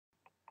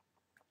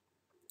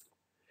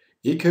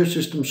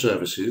Ecosystem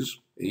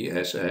services,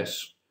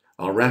 ESS,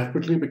 are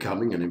rapidly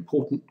becoming an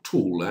important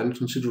tool and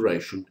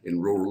consideration in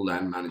rural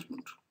land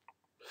management.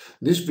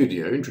 This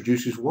video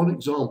introduces one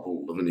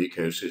example of an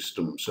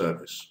ecosystem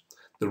service,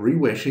 the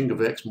rewetting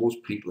of Exmoor's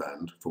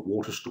peatland for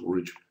water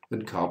storage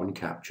and carbon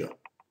capture.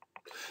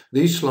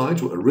 These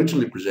slides were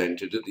originally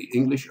presented at the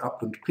English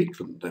Upland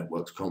Peatland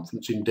Networks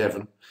Conference in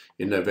Devon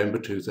in November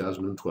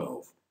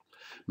 2012.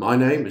 My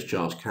name is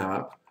Charles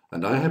Cowap,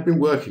 and I have been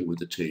working with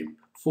the team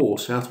for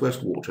South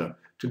West Water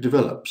to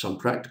develop some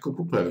practical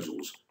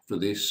proposals for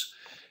this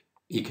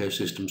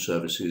ecosystem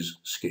services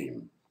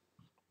scheme.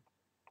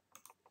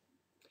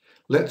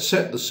 Let's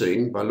set the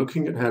scene by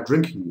looking at how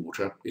drinking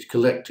water is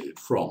collected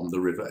from the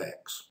River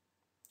Ex.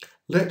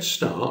 Let's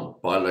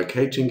start by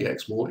locating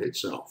Exmoor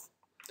itself.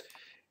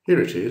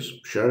 Here it is,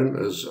 shown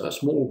as a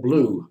small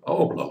blue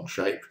oblong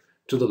shape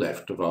to the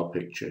left of our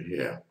picture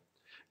here.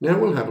 Now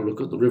we'll have a look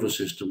at the river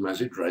system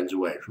as it drains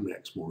away from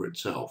Exmoor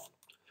itself.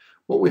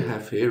 What we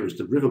have here is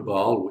the River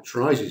Barle, which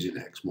rises in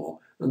Exmoor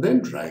and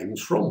then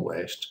drains from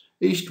west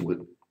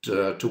eastward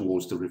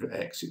towards the River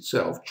Ex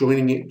itself,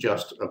 joining it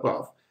just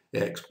above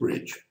Ex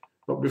Bridge.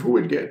 But before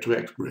we get to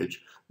Ex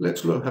Bridge,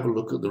 let's have a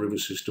look at the river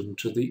system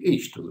to the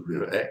east of the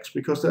River Ex,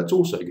 because that's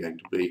also going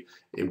to be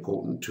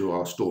important to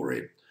our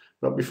story.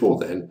 But before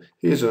then,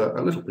 here's a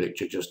little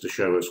picture just to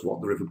show us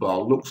what the River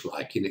Barle looks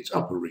like in its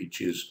upper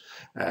reaches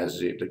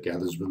as it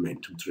gathers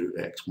momentum through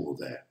Exmoor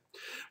there.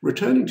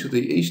 Returning to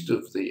the east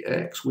of the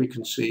Ex, we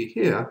can see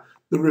here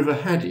the River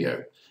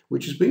Hadio,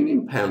 which has been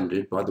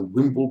impounded by the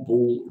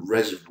Wimbleball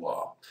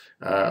Reservoir.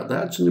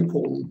 That's an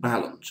important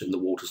balance in the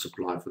water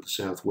supply for the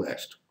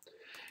southwest.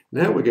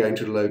 Now we're going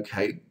to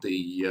locate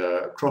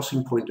the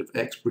crossing point of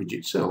Ex Bridge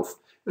itself,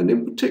 and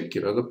in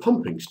particular the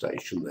pumping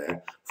station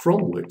there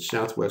from which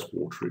South West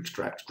Water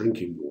extracts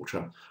drinking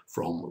water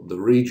from the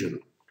region.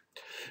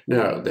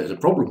 Now there's a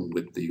problem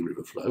with the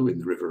river flow in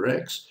the River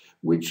Ex,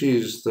 which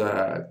is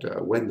that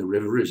when the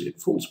river is in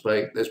full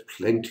spate, there's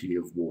plenty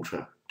of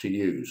water to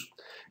use.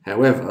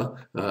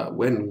 However,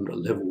 when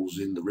levels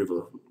in the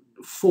river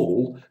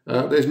fall,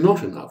 there's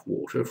not enough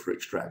water for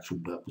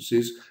extraction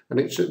purposes, and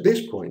it's at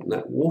this point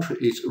that water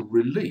is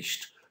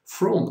released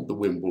from the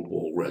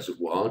Wimbleball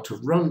Reservoir to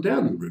run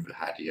down the River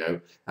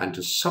Hadio and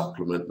to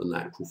supplement the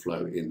natural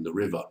flow in the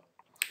river.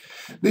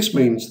 This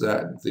means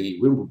that the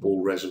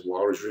Wimbleball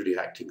Reservoir is really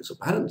acting as a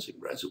balancing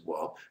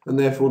reservoir and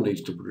therefore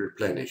needs to be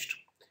replenished.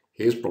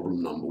 Here's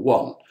problem number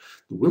one.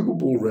 The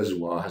Wimbleball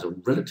Reservoir has a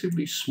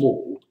relatively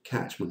small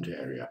catchment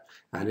area,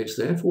 and it's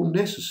therefore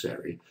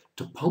necessary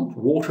to pump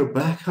water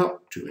back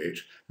up to it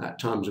at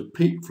times of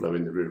peak flow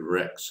in the River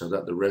Ex so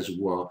that the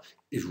reservoir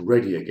is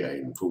ready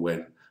again for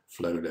when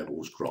flow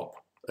levels drop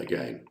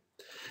again.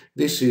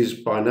 This is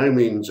by no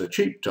means a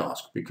cheap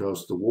task,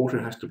 because the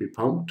water has to be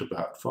pumped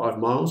about 5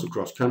 miles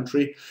across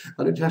country,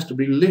 and it has to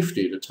be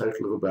lifted a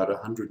total of about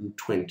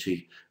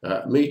 120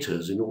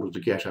 metres in order to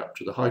get up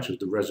to the height of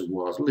the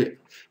reservoir's lip,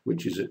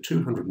 which is at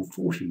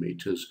 240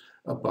 metres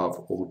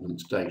above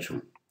ordnance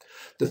datum.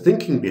 The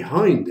thinking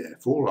behind,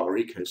 therefore, our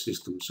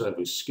ecosystem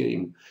service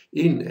scheme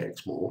in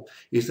Exmoor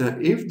is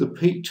that if the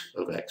peat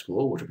of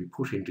Exmoor were to be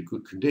put into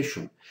good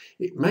condition,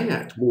 it may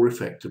act more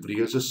effectively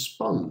as a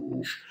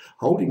sponge,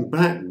 holding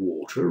back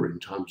water in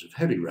times of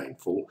heavy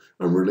rainfall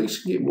and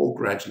releasing it more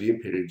gradually in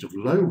periods of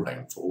low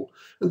rainfall,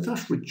 and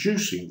thus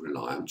reducing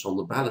reliance on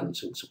the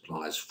balancing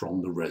supplies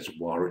from the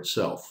reservoir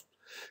itself,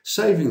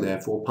 saving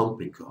therefore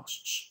pumping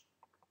costs.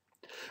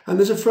 And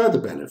there's a further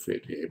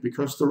benefit here,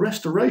 because the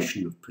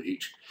restoration of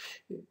peat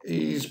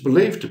is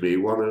believed to be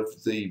one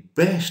of the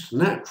best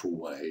natural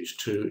ways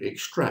to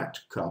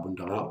extract carbon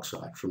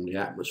dioxide from the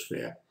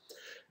atmosphere.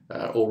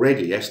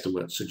 Already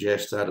estimates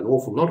suggest that an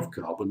awful lot of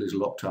carbon is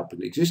locked up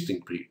in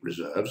existing peat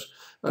reserves,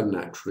 and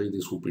naturally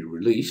this will be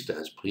released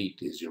as peat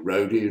is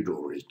eroded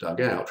or is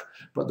dug out,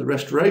 but the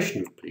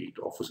restoration of peat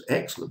offers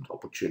excellent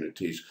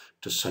opportunities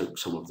to soak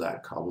some of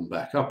that carbon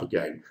back up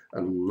again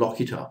and lock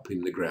it up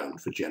in the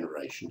ground for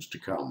generations to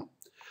come.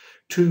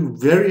 Two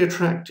very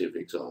attractive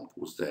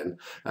examples then,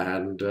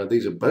 and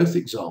these are both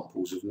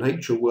examples of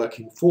nature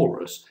working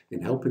for us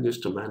in helping us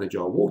to manage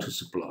our water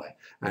supply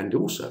and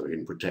also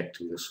in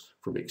protecting us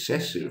from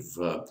excessive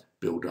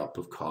build-up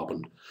of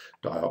carbon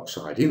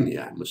dioxide in the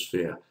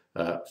atmosphere,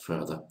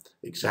 further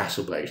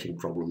exacerbating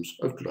problems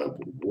of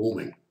global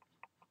warming.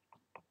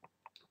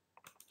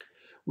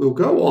 We'll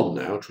go on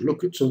now to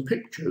look at some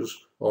pictures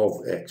of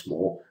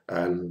Exmoor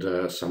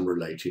and some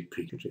related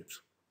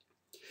peatatives.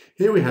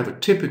 Here we have a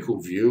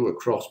typical view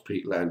across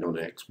peatland on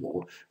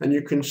Exmoor, and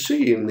you can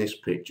see in this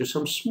picture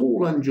some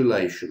small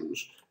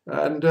undulations,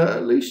 and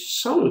at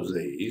least some of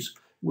these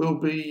will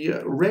be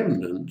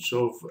remnants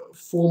of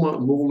former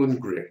moorland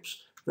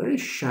grips very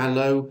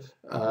shallow,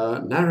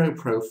 narrow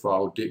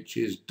profile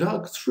ditches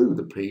dug through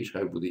the peat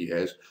over the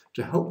years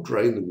to help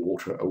drain the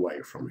water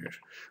away from it.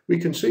 We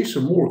can see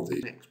some more of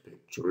these next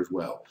picture as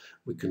well.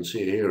 We can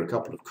see here a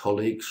couple of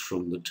colleagues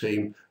from the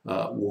team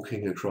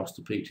walking across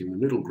the peat in the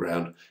middle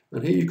ground,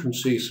 and here you can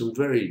see some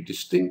very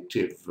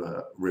distinctive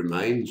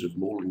remains of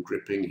moorland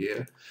gripping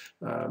here,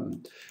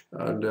 and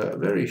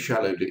very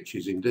shallow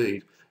ditches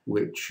indeed,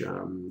 which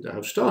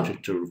have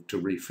started to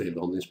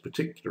refill on this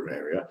particular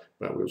area,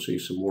 but we'll see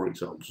some more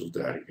examples of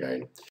that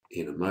again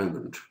in a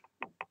moment.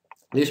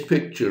 This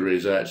picture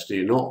is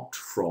actually not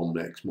from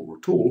Exmoor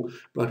at all,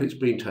 but it's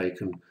been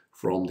taken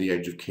from the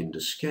edge of Kinder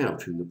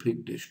Scout in the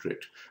Peak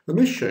District, and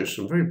this shows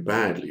some very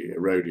badly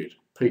eroded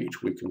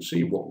peat. We can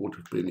see what would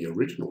have been the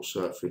original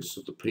surface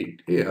of the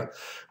peat here,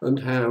 and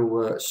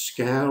how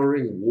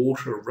scouring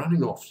water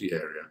running off the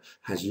area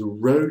has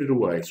eroded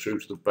away through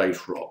to the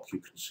base rock. You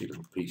can see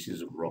little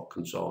pieces of rock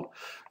and so on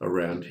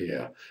around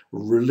here,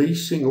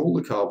 releasing all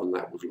the carbon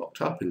that was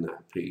locked up in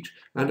that peat,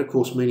 and of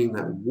course meaning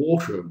that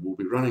water will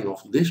be running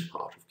off this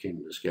part of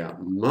Kinder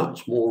Scout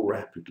much more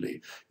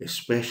rapidly,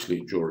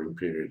 especially during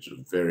periods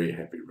of very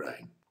heavy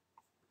rain.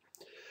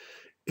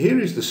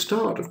 Here is the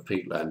start of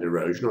peatland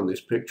erosion on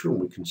this picture,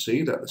 and we can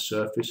see that the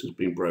surface has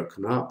been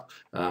broken up.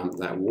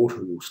 That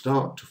water will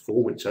start to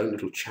form its own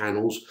little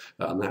channels,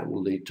 and that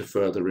will lead to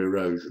further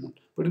erosion.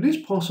 But it is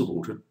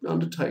possible to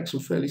undertake some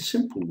fairly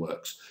simple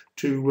works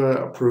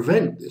to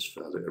prevent this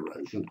further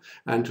erosion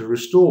and to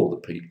restore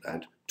the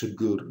peatland to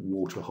good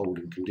water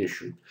holding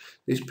condition.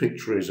 This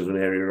picture is of an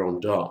area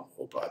on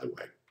Dartmoor, by the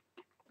way.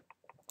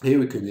 Here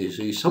we can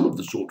see some of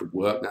the sort of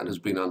work that has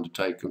been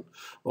undertaken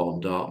on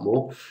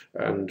Dartmoor,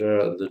 and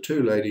the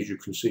two ladies you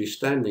can see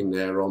standing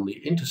there on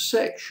the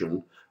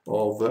intersection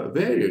of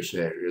various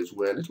areas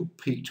where little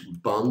peat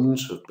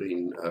bunds have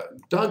been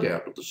dug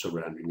out of the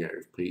surrounding area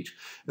of peat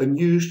and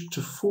used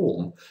to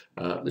form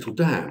little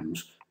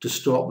dams to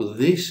stop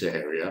this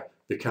area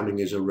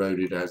becoming as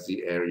eroded as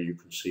the area you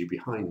can see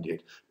behind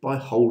it by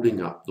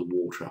holding up the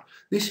water.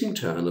 This in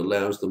turn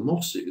allows the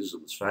mosses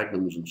and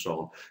sphagnums and so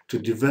on to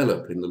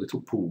develop in the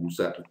little pools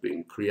that have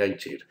been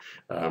created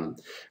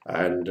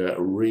and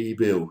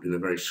rebuild in a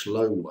very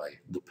slow way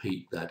the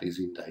peat that is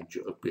in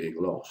danger of being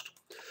lost.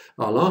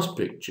 Our last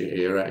picture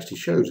here actually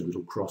shows a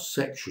little cross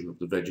section of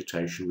the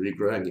vegetation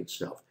regrowing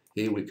itself.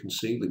 Here we can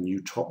see the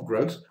new top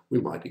growth. We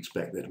might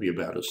expect there to be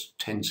about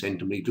 10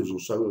 centimetres or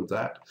so of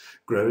that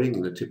growing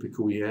in a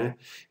typical year.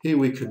 Here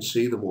we can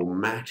see the more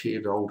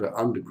matted, older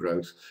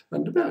undergrowth,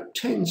 and about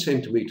 10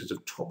 centimetres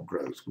of top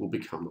growth will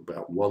become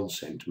about 1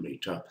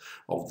 centimetre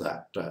of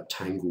that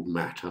tangled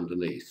mat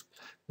underneath.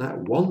 That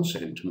 1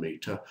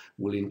 centimetre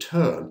will in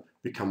turn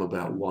become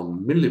about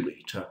 1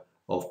 millimetre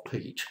of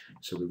peat.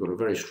 So we've got a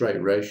very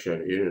straight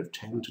ratio here of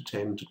 10 to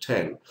 10 to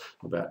 10.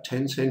 About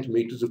 10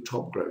 centimetres of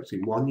top growth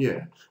in 1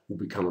 year will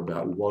become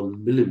about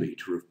 1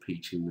 millimetre of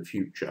peat in the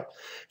future.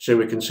 So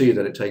we can see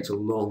that it takes a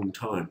long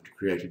time to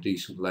create a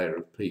decent layer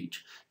of peat.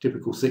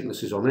 Typical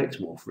thicknesses on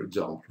Exmoor, for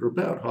example, are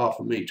about half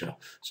a metre.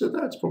 So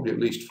that's probably at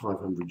least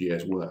 500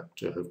 years' work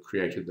to have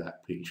created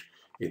that peat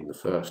in the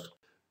first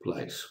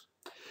place.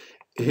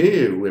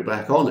 Here we're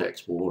back on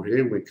Exmoor.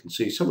 Here we can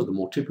see some of the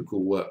more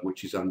typical work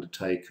which is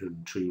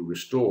undertaken to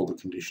restore the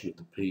condition of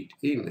the peat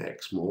in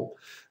Exmoor.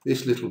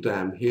 This little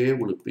dam here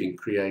will have been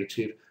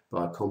created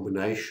by a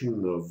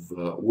combination of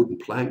wooden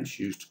planks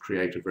used to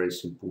create a very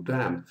simple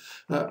dam,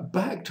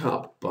 backed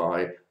up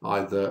by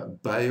either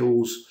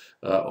bales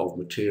of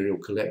material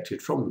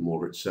collected from the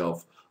moor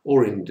itself,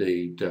 or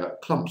indeed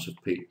clumps of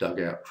peat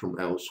dug out from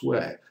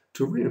elsewhere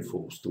to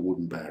reinforce the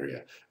wooden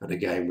barrier. And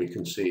again we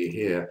can see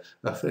here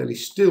a fairly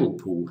still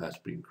pool has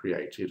been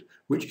created,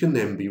 which can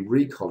then be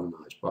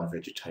recolonised by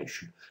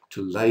vegetation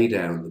to lay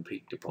down the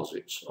peat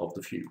deposits of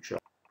the future.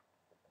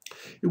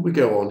 If we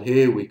go on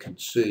here, we can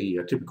see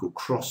a typical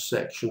cross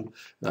section.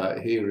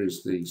 Here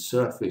is the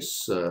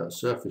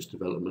surface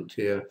development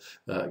here,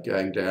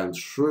 going down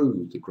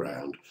through the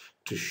ground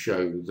to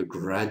show the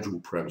gradual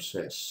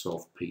process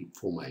of peat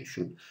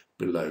formation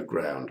below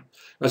ground.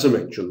 As I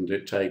mentioned,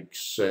 it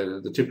takes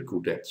the typical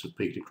depths of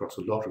peat across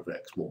a lot of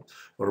Exmoor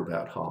are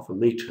about half a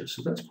metre,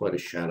 so that's quite a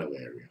shallow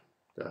area,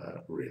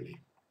 really.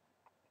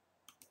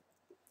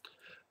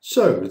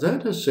 So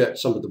that has set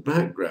some of the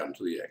background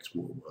to the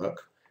Exmoor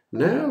work.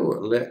 Now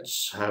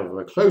let's have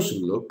a closer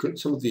look at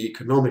some of the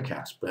economic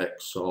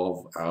aspects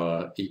of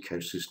our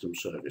ecosystem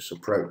service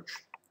approach.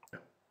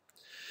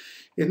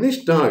 In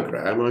this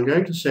diagram, I'm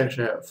going to set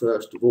out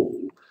first of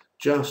all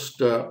just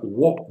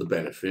what the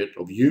benefit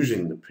of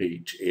using the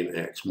peat in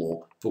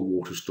Exmoor for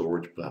water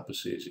storage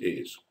purposes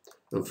is.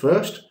 And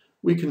first,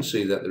 we can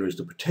see that there is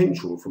the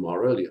potential from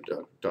our earlier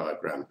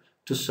diagram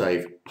to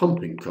save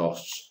pumping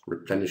costs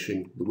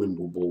replenishing the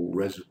Wimbleball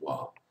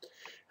reservoir.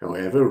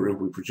 However, if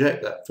we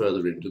project that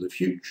further into the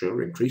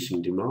future,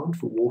 increasing demand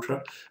for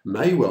water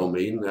may well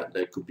mean that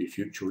there could be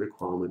future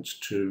requirements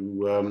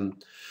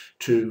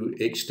to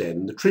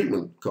extend the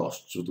treatment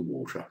costs of the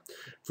water.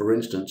 For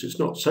instance, it's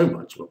not so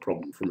much of a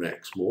problem from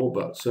Exmoor,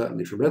 but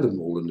certainly from other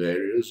moorland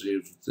areas.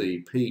 If the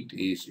peat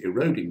is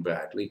eroding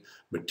badly,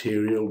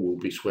 material will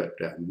be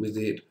swept down with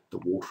it, the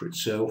water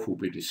itself will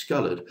be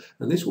discoloured,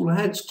 and this will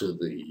add to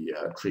the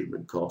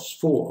treatment costs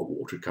for a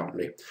water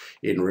company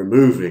in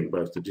removing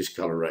both the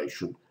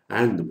discoloration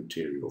and the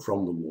material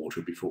from the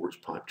water before it's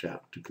piped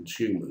out to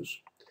consumers.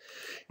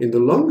 In the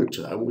longer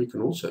term, we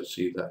can also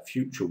see that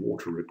future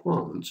water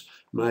requirements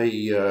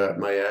may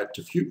add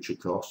to future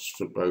costs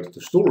for both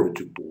the storage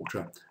of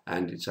water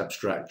and its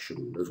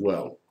abstraction as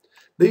well.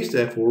 These,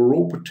 therefore, are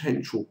all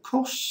potential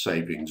cost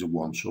savings of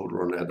one sort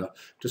or another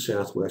to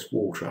South West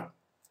Water.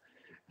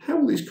 How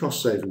will these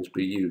cost savings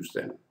be used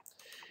then?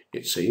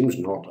 It seems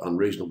not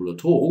unreasonable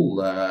at all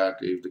that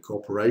if the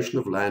cooperation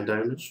of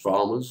landowners,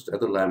 farmers,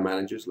 other land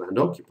managers, land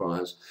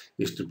occupiers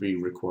is to be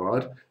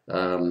required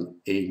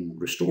in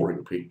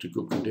restoring peat to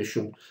good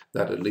condition,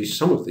 that at least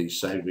some of these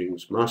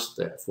savings must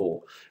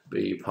therefore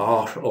be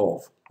part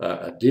of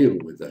a deal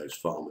with those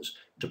farmers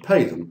to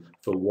pay them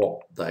for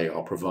what they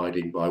are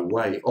providing by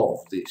way of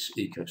this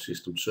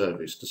ecosystem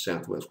service to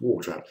South West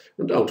Water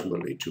and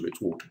ultimately to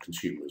its water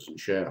consumers and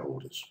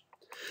shareholders.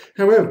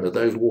 However,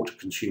 those water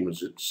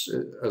consumers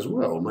as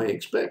well may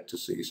expect to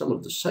see some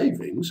of the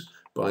savings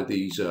by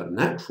these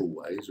natural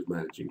ways of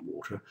managing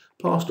water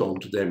passed on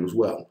to them as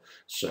well.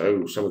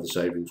 So some of the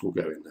savings will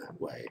go in that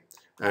way.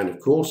 And of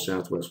course,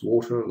 South West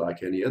Water,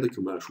 like any other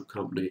commercial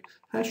company,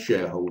 has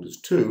shareholders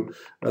too,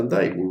 and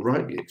they will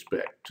rightly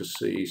expect to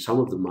see some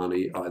of the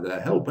money either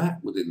held back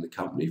within the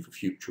company for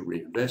future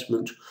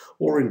reinvestment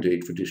or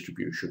indeed for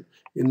distribution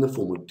in the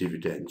form of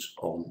dividends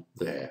on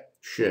their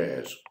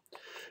shares.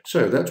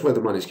 So that's where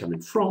the money's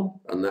coming from,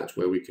 and that's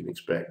where we can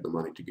expect the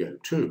money to go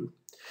to.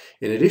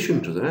 In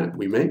addition to that,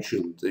 we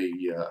mentioned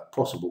the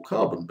possible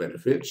carbon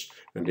benefits,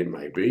 and it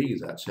may be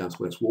that South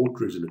West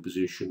Water is in a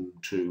position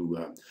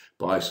to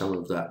buy some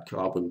of that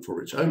carbon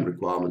for its own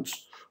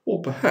requirements,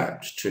 or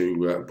perhaps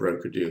to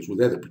broker deals with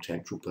other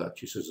potential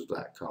purchasers of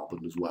that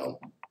carbon as well.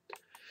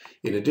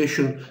 In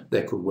addition,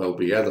 there could well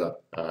be other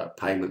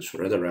payments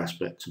for other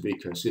aspects of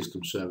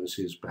ecosystem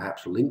services,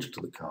 perhaps linked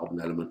to the carbon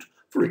element,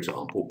 for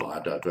example,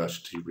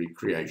 biodiversity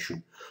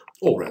recreation,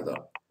 or other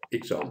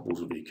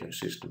examples of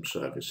ecosystem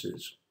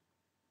services.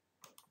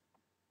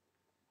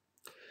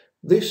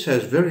 This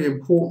has very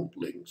important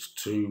links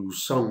to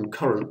some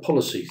current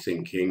policy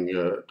thinking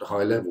at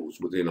high levels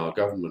within our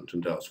government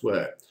and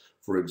elsewhere.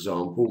 For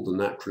example, the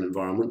Natural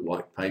Environment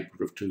White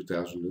Paper of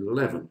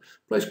 2011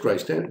 placed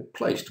great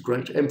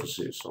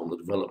emphasis on the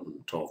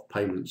development of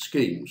payment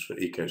schemes for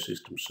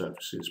ecosystem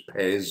services,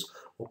 PES,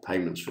 or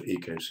Payments for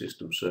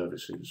Ecosystem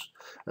Services.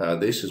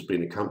 This has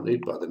been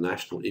accompanied by the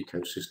National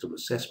Ecosystem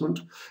Assessment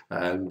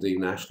and the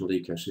National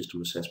Ecosystem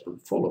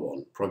Assessment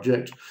Follow-on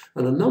project,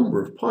 and a number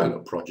of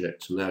pilot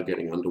projects are now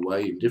getting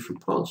underway in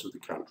different parts of the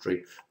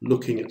country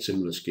looking at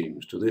similar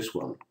schemes to this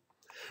one.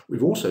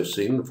 We've also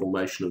seen the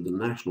formation of the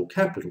National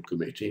Capital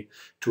Committee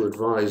to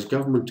advise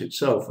government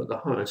itself at the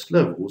highest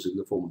levels in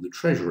the form of the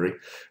Treasury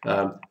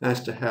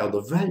as to how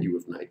the value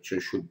of nature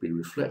should be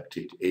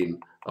reflected in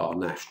our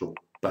national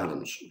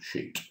balance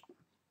sheet.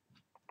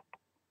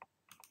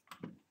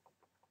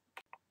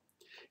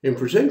 In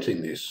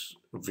presenting this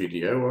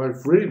video,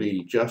 I've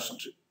really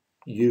just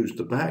used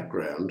the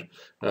background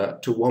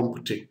to one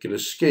particular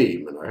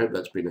scheme, and I hope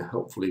that's been a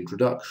helpful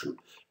introduction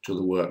to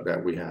the work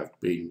that we have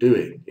been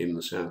doing in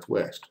the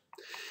Southwest.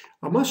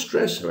 I must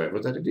stress, however,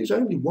 that it is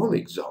only one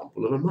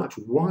example of a much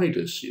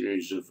wider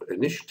series of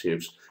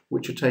initiatives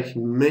which are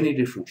taking many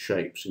different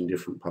shapes in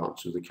different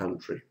parts of the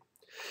country.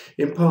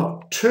 In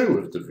part 2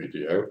 of the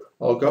video,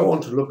 I'll go on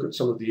to look at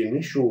some of the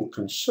initial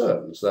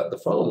concerns that the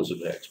farmers of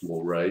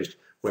Exmoor raised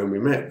when we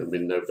met them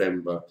in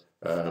November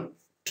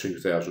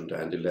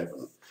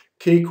 2011.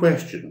 Key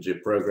questions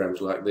if programs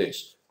like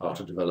this are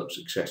to develop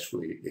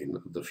successfully in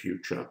the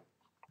future.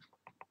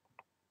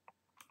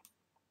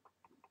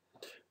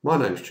 My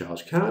name's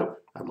Charles Cowp,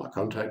 and my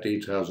contact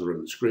details are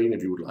on the screen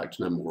if you would like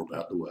to know more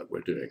about the work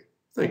we're doing.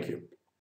 Thank you.